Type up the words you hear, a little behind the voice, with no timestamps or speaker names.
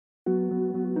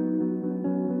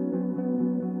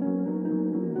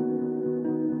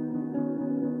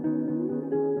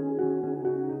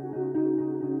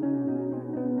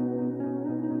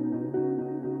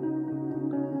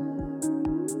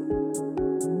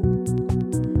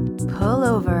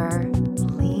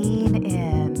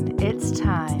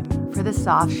time for the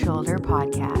Soft Shoulder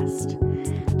Podcast.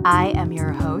 I am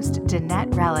your host,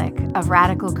 Danette Relic of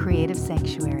Radical Creative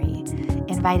Sanctuary,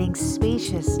 inviting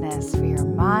spaciousness for your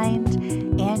mind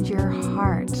and your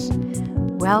heart.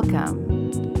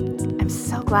 Welcome. I'm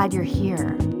so glad you're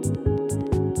here.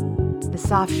 The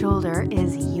Soft Shoulder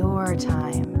is your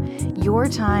time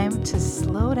to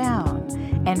slow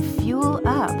down and fuel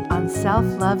up on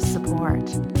self-love support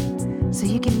so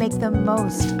you can make the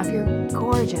most of your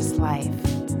gorgeous life.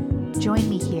 Join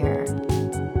me here.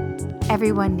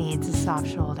 Everyone needs a soft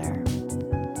shoulder.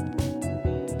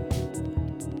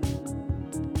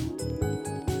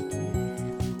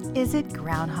 Is it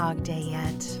Groundhog Day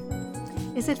yet?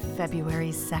 Is it February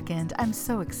 2nd? I'm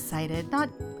so excited. Not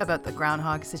about the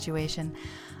Groundhog situation,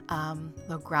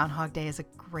 though Groundhog Day is a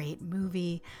great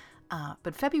movie.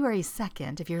 But February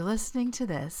 2nd, if you're listening to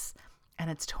this and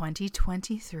it's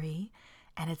 2023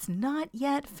 and it's not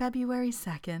yet February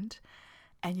 2nd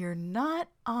and you're not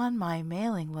on my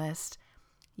mailing list,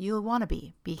 you'll want to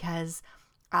be, because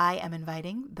I am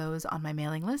inviting those on my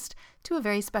mailing list to a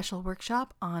very special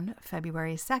workshop on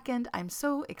February 2nd. I'm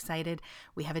so excited.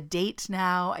 We have a date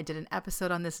now. I did an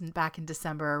episode on this back in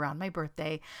December around my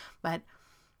birthday, but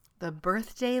the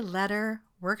birthday letter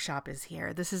workshop is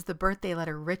here. This is the birthday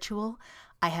letter ritual.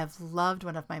 I have loved,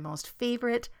 one of my most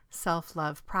favorite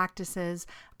self-love practices.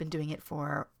 I've been doing it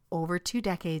for over 2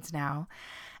 decades now.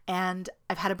 And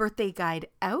I've had a birthday guide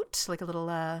out, like a little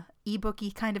ebook-y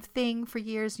kind of thing for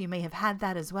years. You may have had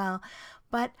that as well.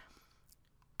 But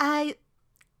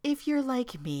if you're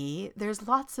like me, there's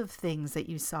lots of things that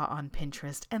you saw on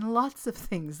Pinterest and lots of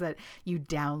things that you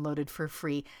downloaded for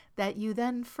free that you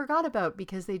then forgot about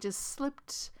because they just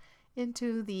slipped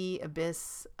into the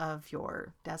abyss of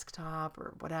your desktop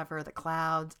or whatever, the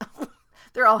clouds.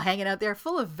 They're all hanging out there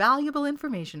full of valuable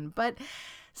information. But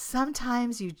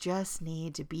sometimes you just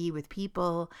need to be with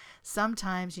people.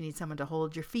 Sometimes you need someone to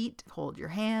hold your feet, hold your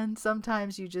hand.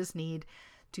 Sometimes you just need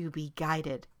to be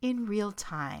guided in real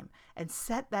time and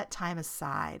set that time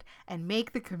aside and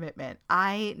make the commitment.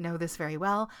 I know this very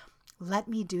well. Let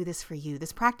me do this for you.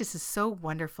 This practice is so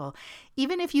wonderful.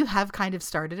 Even if you have kind of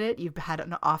started it, you've had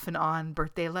an off and on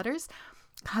birthday letters,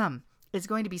 come. It's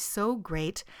going to be so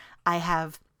great. I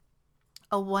have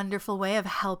a wonderful way of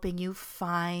helping you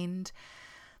find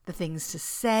the things to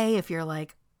say. If you're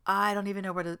like, I don't even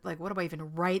know where to, what do I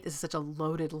even write? This is such a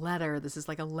loaded letter. This is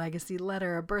like a legacy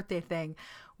letter, a birthday thing.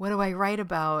 What do I write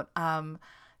about?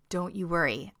 Don't you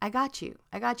worry. I got you.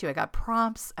 I got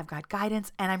prompts. I've got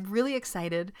guidance. And I'm really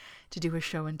excited to do a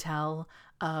show and tell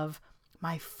of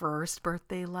my first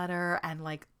birthday letter and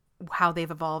how they've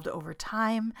evolved over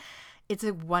time. It's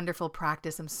a wonderful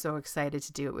practice. I'm so excited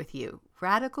to do it with you.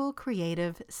 Radical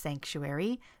Creative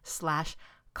Sanctuary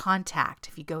 /contact.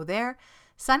 If you go there,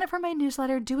 sign up for my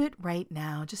newsletter. Do it right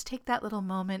now. Just take that little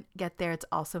moment. Get there. It's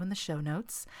also in the show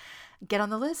notes. Get on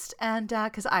the list, and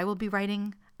because I will be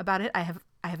writing about it. I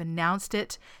have announced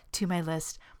it to my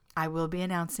list. I will be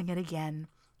announcing it again.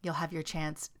 You'll have your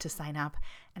chance to sign up,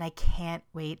 and I can't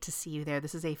wait to see you there.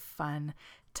 This is a fun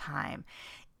time.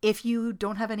 If you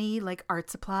don't have any art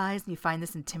supplies and you find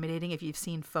this intimidating, if you've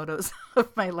seen photos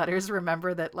of my letters,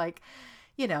 remember that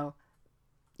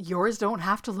yours don't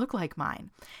have to look like mine.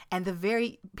 And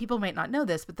people might not know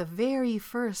this, but the very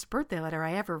first birthday letter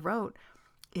I ever wrote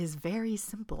is very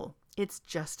simple. It's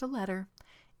just a letter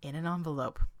in an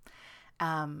envelope.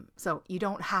 So you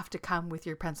don't have to come with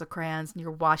your pencil crayons and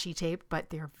your washi tape, but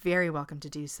they're very welcome to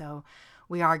do so.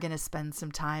 We are going to spend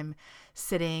some time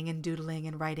sitting and doodling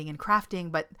and writing and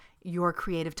crafting, but your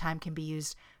creative time can be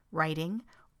used writing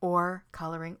or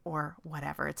coloring or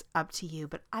whatever. It's up to you,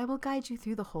 but I will guide you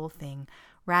through the whole thing.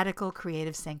 Radical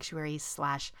Creative Sanctuary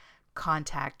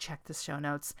 /contact. Check the show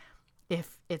notes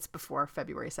if it's before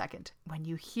February 2nd. When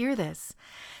you hear this,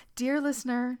 dear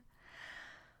listener,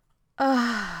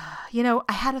 I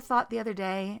had a thought the other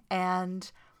day,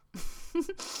 and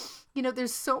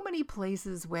there's so many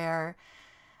places where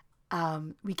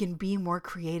we can be more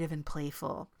creative and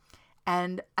playful.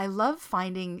 And I love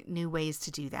finding new ways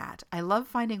to do that. I love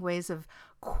finding ways of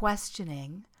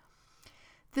questioning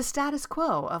the status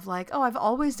quo of I've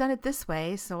always done it this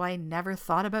way, so I never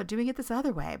thought about doing it this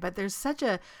other way. But there's such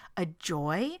a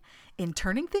joy in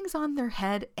turning things on their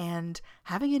head and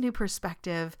having a new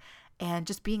perspective and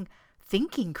just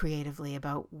thinking creatively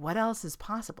about what else is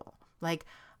possible.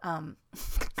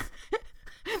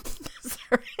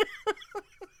 Sorry.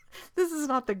 This is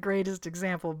not the greatest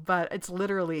example, but it's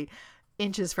literally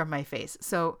inches from my face.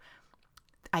 So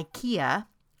IKEA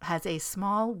has a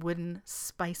small wooden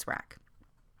spice rack.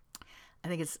 I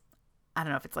think it's I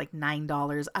don't know if it's like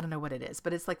 $9. I don't know what it is,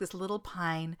 but it's like this little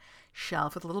pine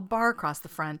shelf with a little bar across the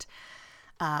front,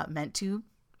 meant to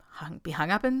be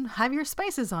hung up and have your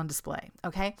spices on display.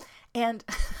 Okay. And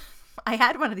I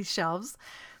had one of these shelves,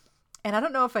 and I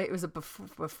don't know if it was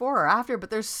before or after,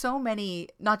 but there's so many,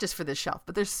 not just for this shelf,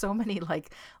 but there's so many like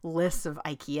lists of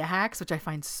IKEA hacks, which I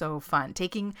find so fun.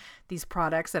 Taking these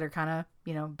products that are kind of,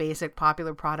 basic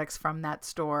popular products from that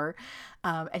store,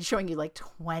 and showing you like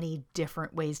 20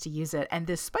 different ways to use it. And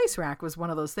this spice rack was one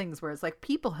of those things where it's like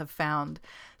people have found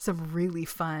some really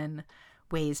fun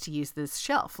ways to use this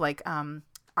shelf. Like,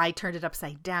 I turned it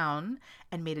upside down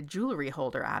and made a jewelry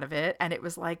holder out of it. And it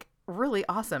was like really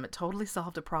awesome. It totally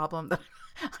solved a problem that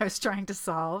I was trying to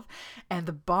solve. And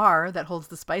the bar that holds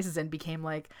the spices in became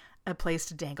like a place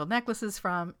to dangle necklaces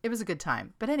from. It was a good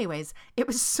time. But anyways, it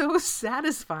was so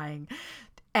satisfying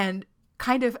and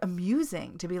kind of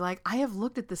amusing to be like, I have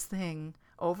looked at this thing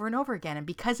over and over again. And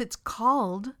because it's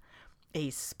called a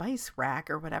spice rack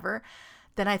or whatever,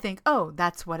 then I think, oh,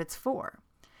 that's what it's for.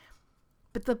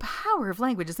 But the power of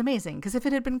language is amazing, because if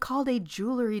it had been called a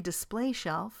jewelry display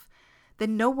shelf,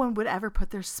 then no one would ever put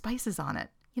their spices on it.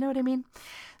 You know what I mean?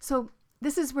 So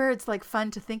this is where it's like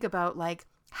fun to think about, like,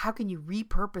 how can you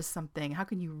repurpose something? How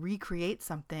can you recreate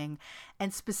something?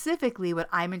 And specifically what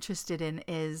I'm interested in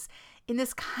is in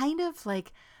this kind of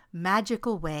like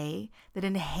magical way that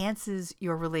enhances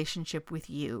your relationship with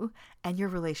you and your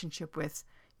relationship with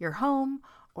your home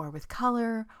or with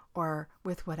color or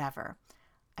with whatever.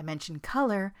 I mentioned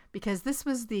color because this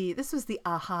was the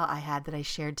aha I had that I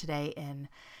shared today in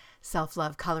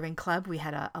Self-Love Coloring Club. We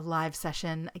had a live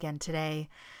session again today,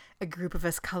 a group of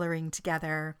us coloring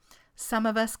together, some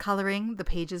of us coloring the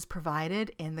pages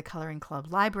provided in the Coloring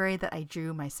Club library that I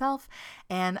drew myself,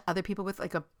 and other people with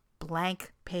like a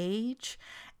blank page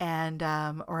and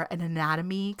or an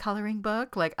anatomy coloring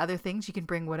book, like other things. You can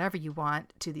bring whatever you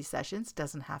want to these sessions.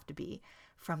 Doesn't have to be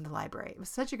from the library. It was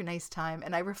such a nice time,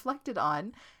 and I reflected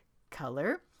on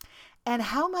color and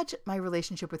how much my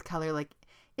relationship with color, like,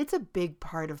 it's a big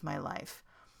part of my life.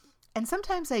 And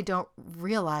sometimes I don't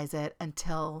realize it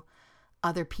until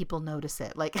other people notice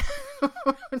it. Like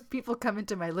when people come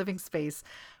into my living space,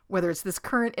 whether it's this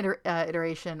current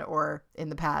iteration or in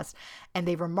the past, and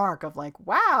they remark of like,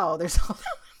 wow, there's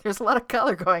a lot of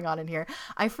color going on in here.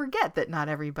 I forget that not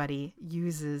everybody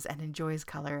uses and enjoys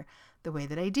color the way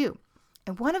that I do.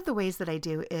 And one of the ways that I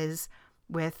do is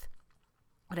with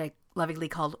what I lovingly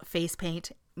called face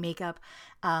paint, makeup,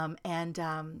 and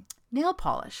nail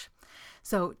polish.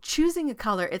 So choosing a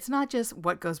color, it's not just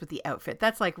what goes with the outfit.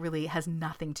 That's like really has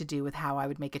nothing to do with how I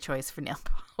would make a choice for nail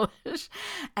polish.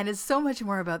 And it's so much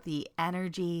more about the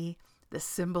energy, the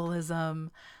symbolism,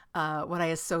 what I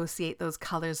associate those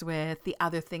colors with, the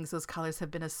other things those colors have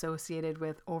been associated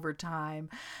with over time.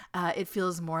 It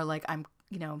feels more like I'm,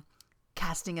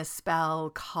 casting a spell,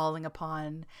 calling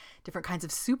upon different kinds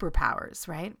of superpowers,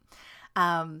 right?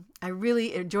 I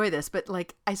really enjoy this, but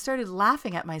like I started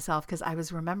laughing at myself because I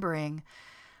was remembering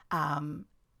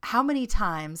how many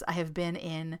times I have been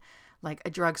in like a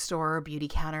drugstore or beauty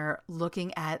counter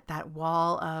looking at that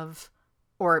wall of,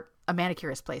 or a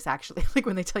manicurist place actually, like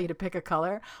when they tell you to pick a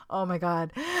color. Oh my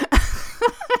God.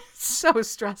 It's so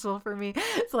stressful for me.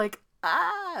 It's like,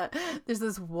 there's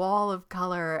this wall of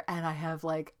color and I have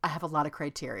a lot of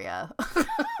criteria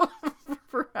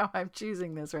for how I'm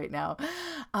choosing this right now.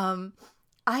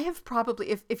 I have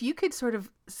probably, if you could sort of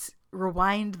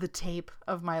rewind the tape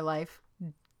of my life,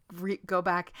 go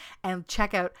back and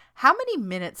check out how many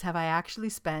minutes have I actually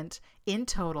spent in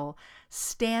total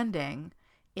standing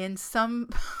in some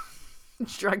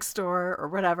drugstore or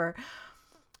whatever,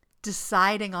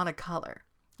 deciding on a color.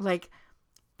 Like,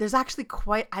 there's actually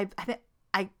quite, I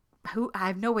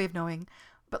have no way of knowing,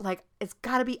 but like, it's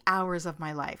got to be hours of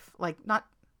my life, like not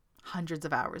hundreds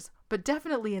of hours, but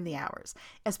definitely in the hours,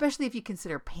 especially if you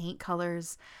consider paint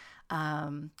colors,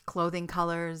 clothing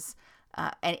colors,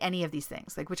 any of these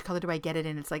things. Like, which color do I get it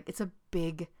in? It's like, it's a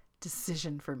big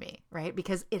decision for me, right?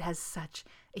 Because it has such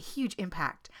a huge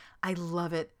impact. I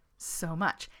love it so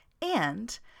much.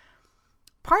 And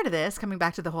part of this, coming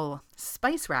back to the whole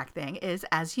spice rack thing, is,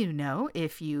 as you know,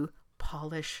 if you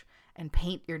polish and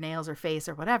paint your nails or face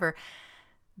or whatever,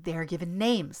 they're given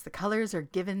names. The colors are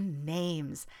given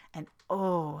names. And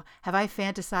oh, have I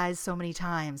fantasized so many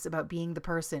times about being the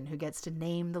person who gets to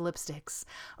name the lipsticks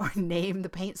or name the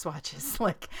paint swatches.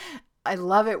 Like, I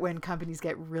love it when companies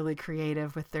get really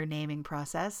creative with their naming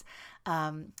process.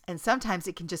 And sometimes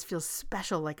it can just feel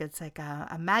special, like it's like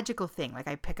a magical thing. Like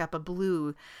I pick up a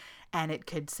blue and it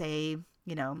could say,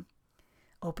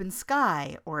 open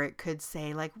sky, or it could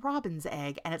say like robin's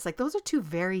egg. And it's like, those are two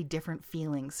very different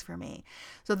feelings for me.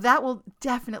 So that will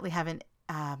definitely have an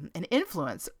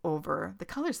influence over the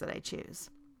colors that I choose.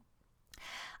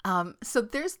 So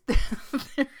there's,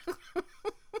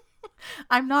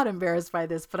 I'm not embarrassed by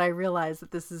this, but I realize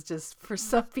that this is just, for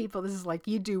some people, this is like,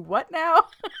 you do what now?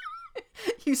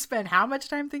 You spend how much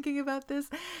time thinking about this?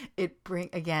 It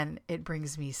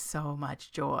brings me so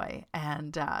much joy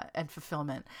and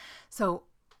fulfillment. So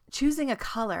choosing a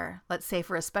color, let's say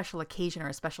for a special occasion or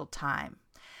a special time.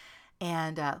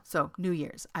 And so New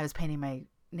Year's, I was painting my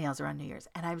nails around New Year's,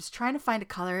 and I was trying to find a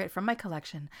color from my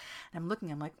collection. And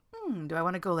I'm like, do I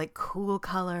want to go like cool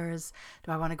colors?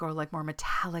 Do I want to go like more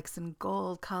metallics and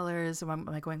gold colors? Am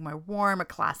I going more warm, a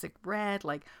classic red?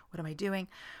 Like, what am I doing?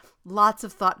 Lots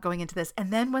of thought going into this.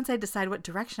 And then once I decide what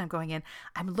direction I'm going in,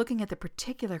 I'm looking at the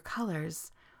particular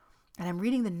colors and I'm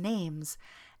reading the names,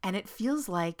 and it feels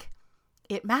like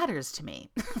it matters to me.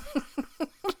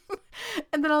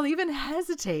 And then I'll even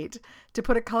hesitate to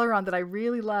put a color on that I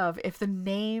really love if the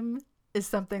name is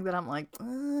something that I'm like,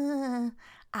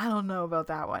 I don't know about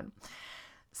that one.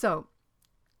 So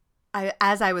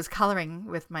as I was coloring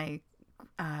with my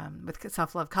with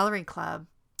Self-Love Coloring Club,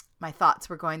 my thoughts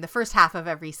were going, the first half of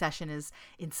every session is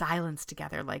in silence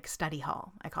together, like study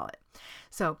hall, I call it.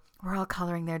 So we're all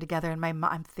coloring there together, and I'm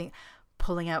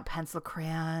pulling out pencil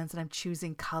crayons, and I'm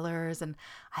choosing colors, and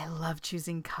I love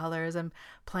choosing colors. I'm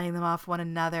playing them off one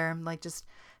another. I'm like just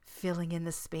filling in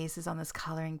the spaces on this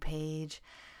coloring page.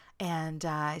 And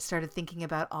I started thinking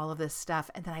about all of this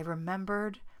stuff. And then I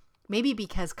remembered, maybe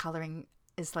because coloring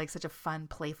is like such a fun,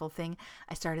 playful thing,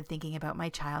 I started thinking about my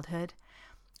childhood,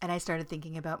 and I started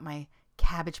thinking about my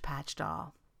Cabbage Patch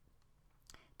doll.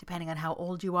 Depending on how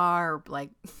old you are, or like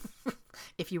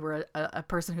if you were a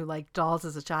person who liked dolls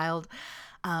as a child,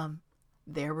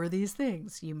 there were these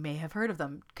things. You may have heard of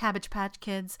them, Cabbage Patch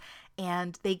Kids.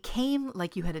 And they came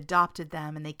like you had adopted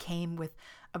them, and they came with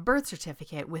a birth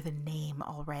certificate with a name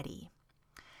already,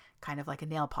 kind of like a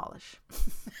nail polish.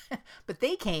 But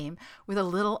they came with a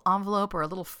little envelope or a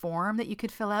little form that you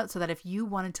could fill out, so that if you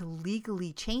wanted to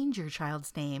legally change your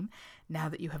child's name, now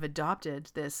that you have adopted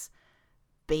this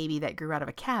baby that grew out of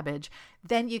a cabbage,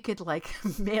 then you could like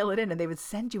mail it in, and they would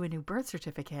send you a new birth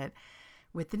certificate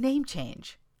with the name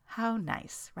change. How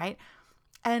nice, right?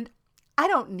 And I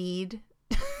don't need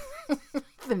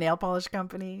the nail polish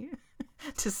company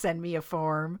to send me a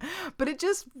form, but it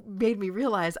just made me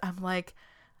realize, I'm like,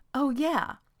 oh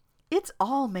yeah, it's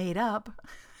all made up.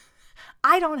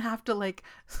 I don't have to like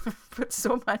put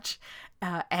so much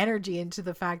energy into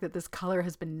the fact that this color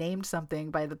has been named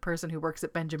something by the person who works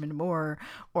at Benjamin Moore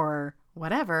or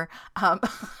whatever.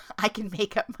 I can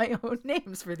make up my own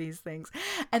names for these things.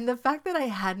 And the fact that I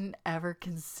hadn't ever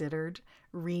considered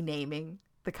renaming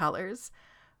the colors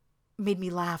made me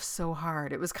laugh so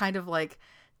hard. It was kind of like,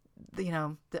 you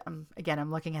know, again,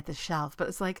 I'm looking at the shelf, but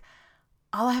it's like,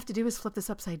 all I have to do is flip this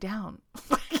upside down.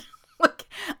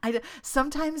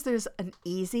 Sometimes there's an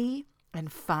easy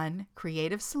and fun,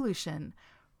 creative solution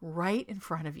right in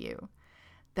front of you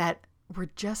that we're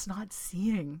just not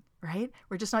seeing, right?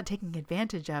 We're just not taking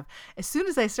advantage of. As soon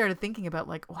as I started thinking about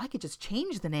like, I could just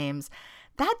change the names,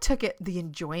 that took the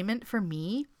enjoyment for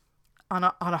me on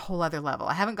a whole other level.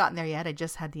 I haven't gotten there yet. I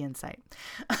just had the insight.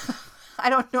 I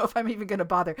don't know if I'm even going to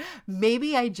bother.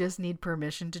 Maybe I just need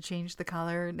permission to change the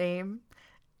color name.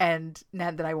 And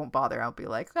now that I won't bother, I'll be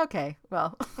like, okay,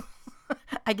 well,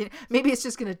 maybe it's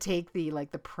just going to take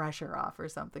the pressure off or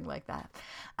something like that.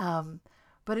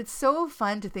 But it's so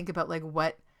fun to think about like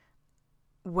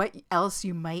what else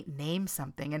you might name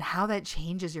something and how that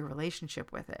changes your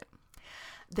relationship with it.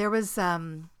 There was, I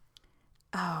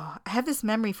have this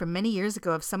memory from many years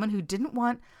ago of someone who didn't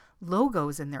want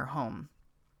logos in their home.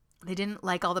 They didn't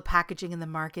like all the packaging and the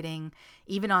marketing,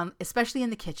 especially in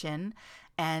the kitchen.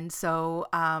 And so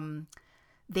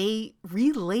they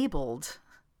relabeled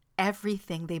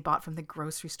everything they bought from the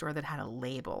grocery store that had a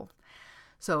label.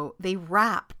 So they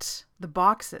wrapped the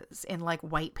boxes in like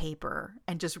white paper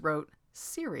and just wrote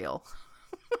cereal.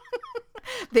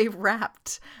 They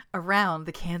wrapped around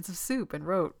the cans of soup and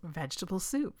wrote vegetable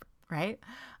soup, right?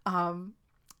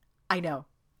 I know.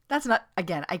 That's not,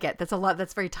 again, I get that's a lot.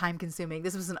 That's very time consuming.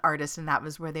 This was an artist, and that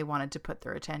was where they wanted to put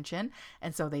their attention.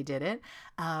 And so they did it.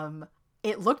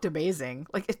 It looked amazing.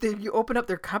 Like if you open up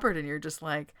their cupboard and you're just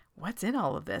like, what's in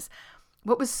all of this?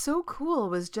 What was so cool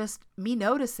was just me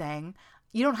noticing,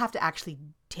 you don't have to actually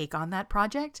take on that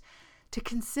project, to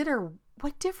consider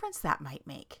what difference that might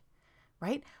make,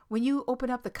 right? When you open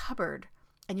up the cupboard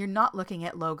and you're not looking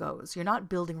at logos. You're not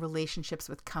building relationships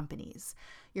with companies.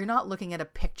 You're not looking at a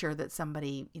picture that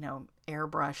somebody,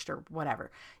 airbrushed or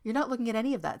whatever. You're not looking at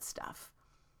any of that stuff.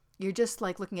 You're just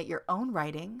like looking at your own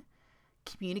writing,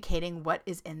 communicating what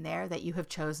is in there that you have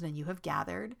chosen and you have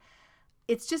gathered.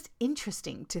 It's just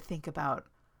interesting to think about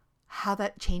how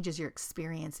that changes your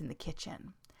experience in the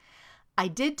kitchen. I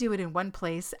did do it in one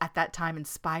place at that time,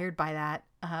 inspired by that.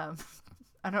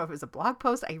 I don't know if it was a blog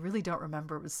post. I really don't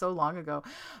remember. It was so long ago.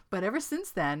 But ever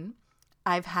since then,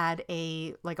 I've had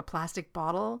a plastic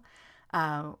bottle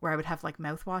where I would have like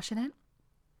mouthwash in it.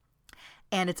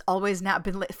 And it's always now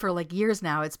been, for like years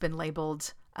now, it's been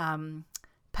labeled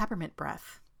peppermint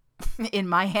breath in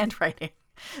my handwriting.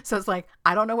 So it's like,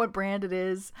 I don't know what brand it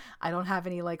is. I don't have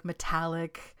any like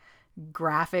metallic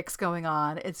graphics going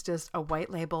on. It's just a white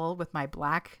label with my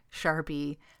black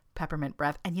Sharpie peppermint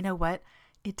breath. And you know what?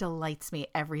 It delights me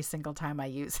every single time I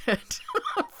use it.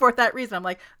 For that reason, I'm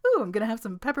like, ooh, I'm going to have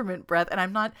some peppermint breath. And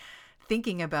I'm not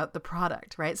thinking about the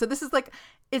product, right? So this is like,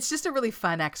 it's just a really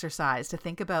fun exercise to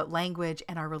think about language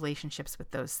and our relationships with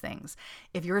those things.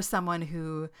 If you're someone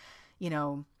who,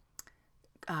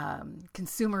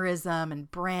 consumerism and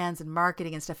brands and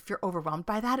marketing and stuff, if you're overwhelmed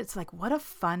by that, it's like, what a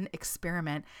fun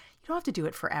experiment. You don't have to do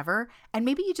it forever. And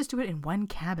maybe you just do it in one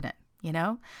cabinet,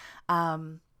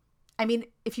 I mean,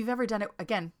 if you've ever done it,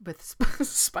 again, with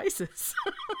spices,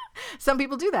 some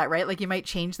people do that, right? Like you might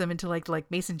change them into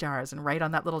like mason jars and write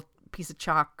on that little piece of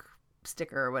chalk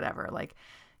sticker or whatever, like,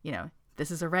 this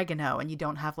is oregano, and you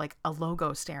don't have like a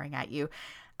logo staring at you.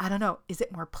 I don't know. Is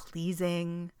it more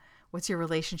pleasing? What's your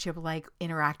relationship like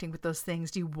interacting with those things?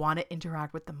 Do you want to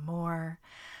interact with them more?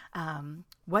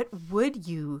 What would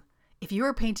you, if you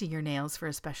were painting your nails for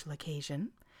a special occasion,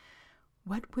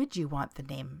 what would you want the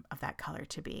name of that color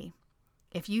to be?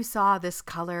 If you saw this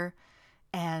color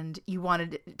and you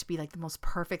wanted it to be like the most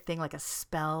perfect thing, like a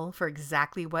spell for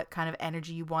exactly what kind of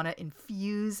energy you want to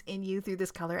infuse in you through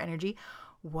this color energy,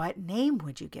 what name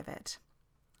would you give it?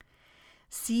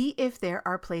 See if there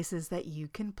are places that you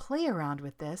can play around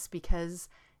with this, because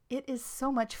it is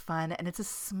so much fun, and it's a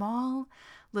small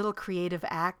little creative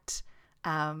act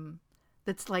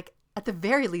that's like, at the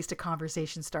very least, a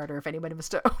conversation starter if anybody was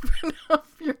to open up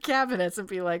your cabinets and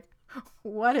be like,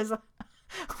 what is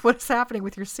happening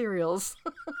with your cereals?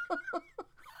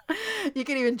 You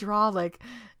can even draw, like,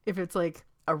 if it's like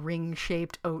a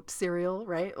ring-shaped oat cereal,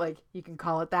 right? Like, you can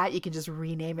call it that. You can just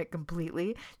rename it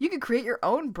completely. You can create your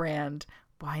own brand.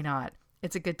 Why not?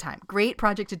 It's a good time. Great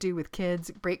project to do with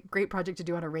kids. Great project to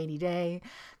do on a rainy day.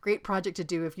 Great project to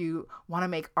do if you want to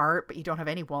make art, but you don't have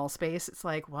any wall space. It's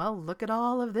like, well, look at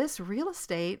all of this real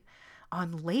estate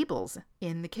on labels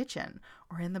in the kitchen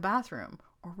or in the bathroom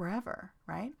or wherever,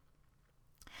 right?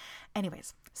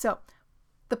 Anyways, so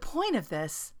the point of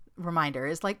this reminder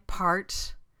is like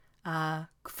part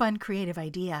fun, creative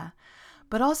idea,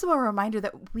 but also a reminder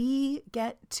that we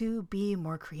get to be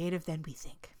more creative than we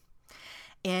think,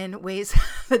 in ways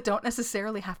that don't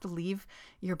necessarily have to leave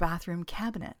your bathroom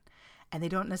cabinet, and they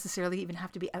don't necessarily even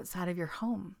have to be outside of your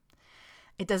home.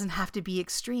 It doesn't have to be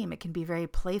extreme. It can be very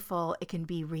playful. It can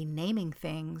be renaming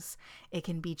things. It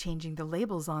can be changing the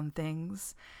labels on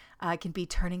things. It can be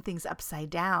turning things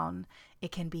upside down.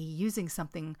 It can be using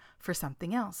something for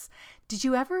something else. Did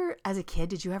you ever, as a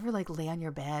kid, like lay on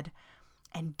your bed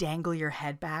and dangle your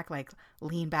head back, like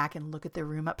lean back and look at the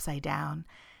room upside down,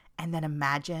 and then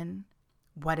imagine,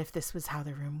 what if this was how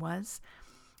the room was?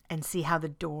 And see how the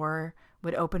door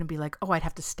would open and be like, oh, I'd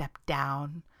have to step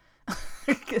down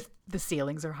because the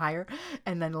ceilings are higher.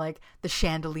 And then like the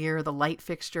chandelier, the light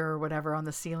fixture or whatever on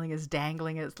the ceiling is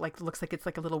dangling. It's like, looks like it's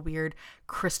like a little weird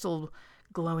crystal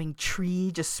glowing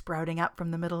tree just sprouting up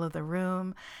from the middle of the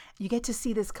room. You get to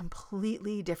see this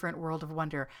completely different world of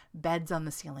wonder. Beds on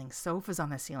the ceiling, sofas on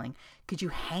the ceiling. Could you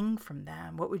hang from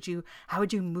them? How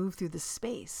would you move through the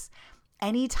space?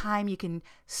 Anytime you can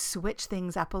switch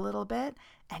things up a little bit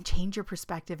and change your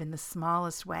perspective in the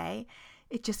smallest way,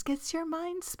 it just gets your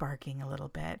mind sparking a little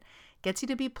bit, gets you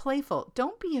to be playful.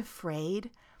 Don't be afraid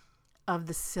of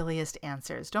the silliest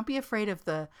answers. Don't be afraid of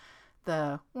the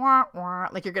wah, wah,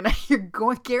 like you're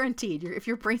going guaranteed. If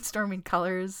you're brainstorming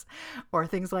colors or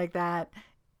things like that,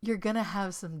 you're going to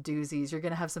have some doozies. You're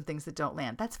going to have some things that don't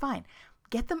land. That's fine.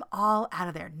 Get them all out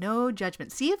of there. No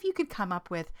judgment. See if you could come up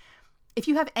with, if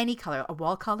you have any color, a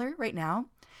wall color right now,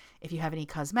 if you have any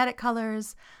cosmetic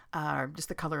colors, or just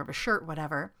the color of a shirt,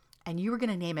 whatever, and you were going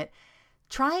to name it,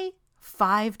 try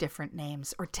 5 different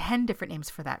names or 10 different names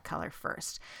for that color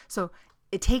first. So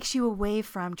it takes you away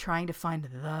from trying to find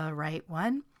the right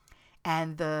one.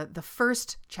 And the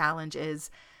first challenge is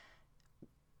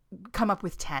come up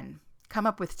with 10. come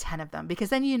up with 10 of them, because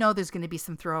then you know there's going to be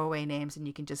some throwaway names and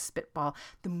you can just spitball.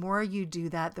 The more you do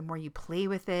that, the more you play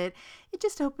with it, it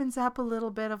just opens up a little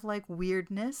bit of like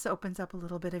weirdness, opens up a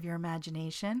little bit of your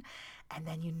imagination, and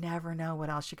then you never know what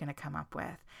else you're going to come up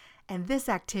with. And this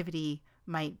activity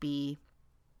might be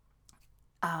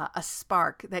a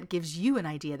spark that gives you an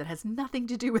idea that has nothing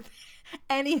to do with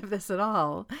any of this at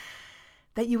all,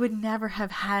 that you would never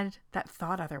have had that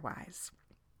thought otherwise.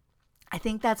 I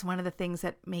think that's one of the things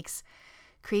that makes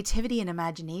creativity and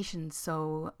imagination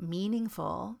so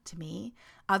meaningful to me,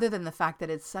 other than the fact that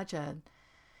it's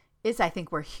I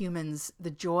think where humans,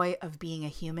 the joy of being a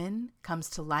human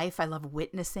comes to life. I love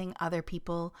witnessing other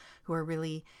people who are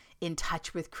really in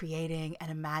touch with creating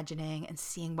and imagining and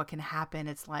seeing what can happen.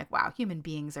 It's like, wow, human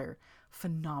beings are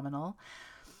phenomenal.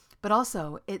 But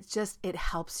also it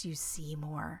helps you see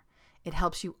more. It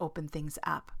helps you open things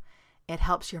up. It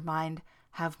helps your mind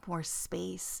have more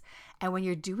space. And when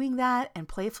you're doing that and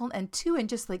playful and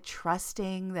just like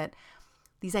trusting that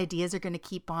these ideas are going to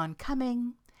keep on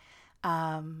coming,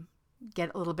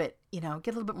 get a little bit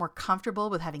more comfortable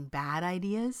with having bad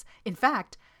ideas. In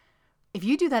fact, if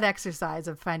you do that exercise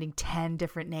of finding 10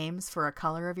 different names for a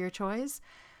color of your choice,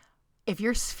 if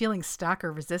you're feeling stuck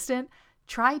or resistant,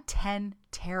 try 10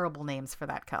 terrible names for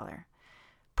that color.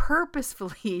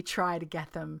 Purposefully try to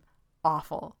get them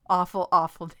awful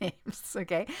names.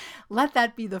 Okay. Let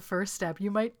that be the first step.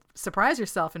 You might surprise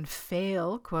yourself and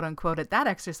fail, quote unquote, at that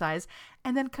exercise,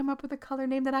 and then come up with a color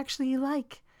name that actually you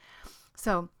like.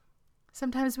 So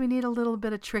sometimes we need a little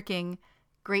bit of tricking.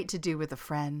 Great to do with a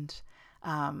friend.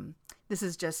 This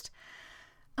is just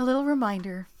a little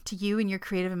reminder to you and your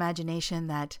creative imagination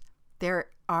that there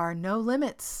are no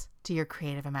limits to your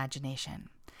creative imagination.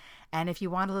 And if you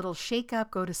want a little shake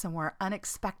up, go to somewhere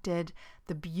unexpected.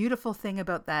 The beautiful thing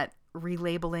about that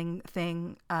relabeling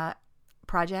thing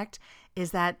project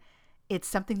is that it's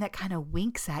something that kind of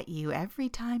winks at you every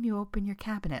time you open your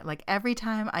cabinet. Like every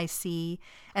time I see,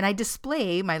 and I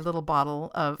display my little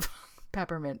bottle of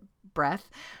peppermint breath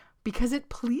because it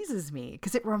pleases me,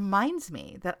 because it reminds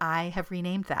me that I have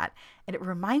renamed that. And it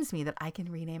reminds me that I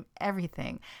can rename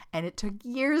everything. And it took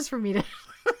years for me to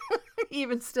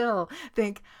even still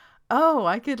think, oh,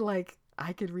 I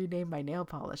could rename my nail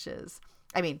polishes.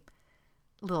 I mean,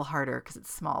 a little harder because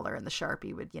it's smaller and the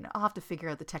Sharpie would, I'll have to figure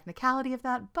out the technicality of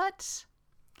that, but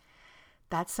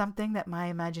that's something that my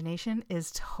imagination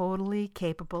is totally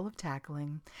capable of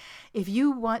tackling. If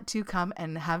you want to come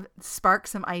and spark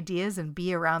some ideas and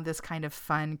be around this kind of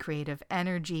fun, creative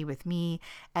energy with me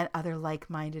and other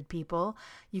like-minded people,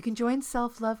 you can join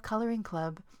Self-Love Coloring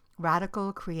Club,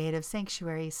 Radical Creative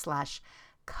Sanctuary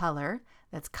 /color.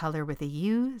 That's color with a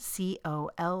U,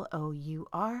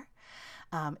 COLOUR.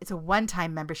 It's a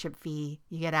one-time membership fee.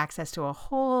 You get access to a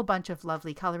whole bunch of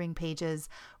lovely coloring pages.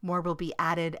 More will be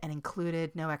added and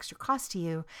included, no extra cost to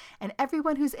you. And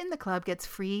everyone who's in the club gets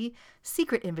free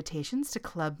secret invitations to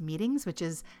club meetings, which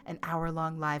is an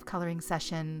hour-long live coloring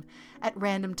session at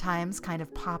random times, kind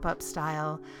of pop-up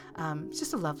style. It's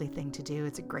just a lovely thing to do.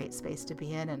 It's a great space to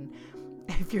be in. And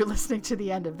if you're listening to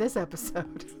the end of this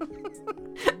episode,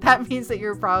 that means that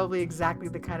you're probably exactly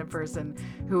the kind of person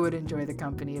who would enjoy the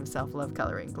company of Self-Love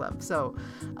Coloring Club. So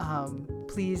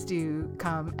please do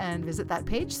come and visit that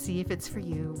page. See if it's for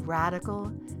you.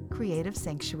 Radical Creative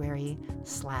Sanctuary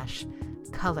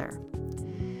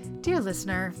 /color. Dear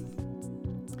listener,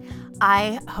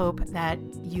 I hope that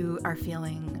you are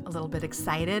feeling a little bit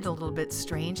excited, a little bit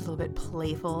strange, a little bit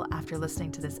playful after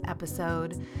listening to this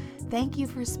episode. Thank you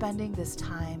for spending this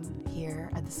time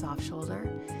here at the Soft Shoulder.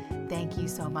 Thank you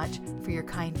so much for your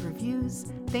kind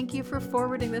reviews. Thank you for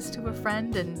forwarding this to a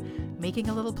friend and making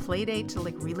a little play date to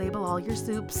relabel all your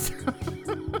soups.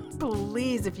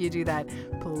 Please, if you do that,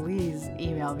 please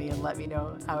email me and let me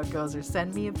know how it goes or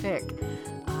send me a pic.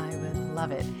 I would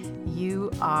love it.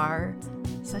 You are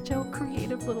such a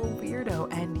creative little weirdo,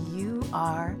 and you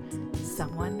are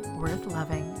someone worth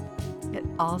loving. It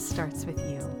all starts with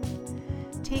you.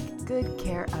 Take good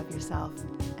care of yourself,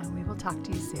 and we will talk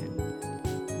to you soon.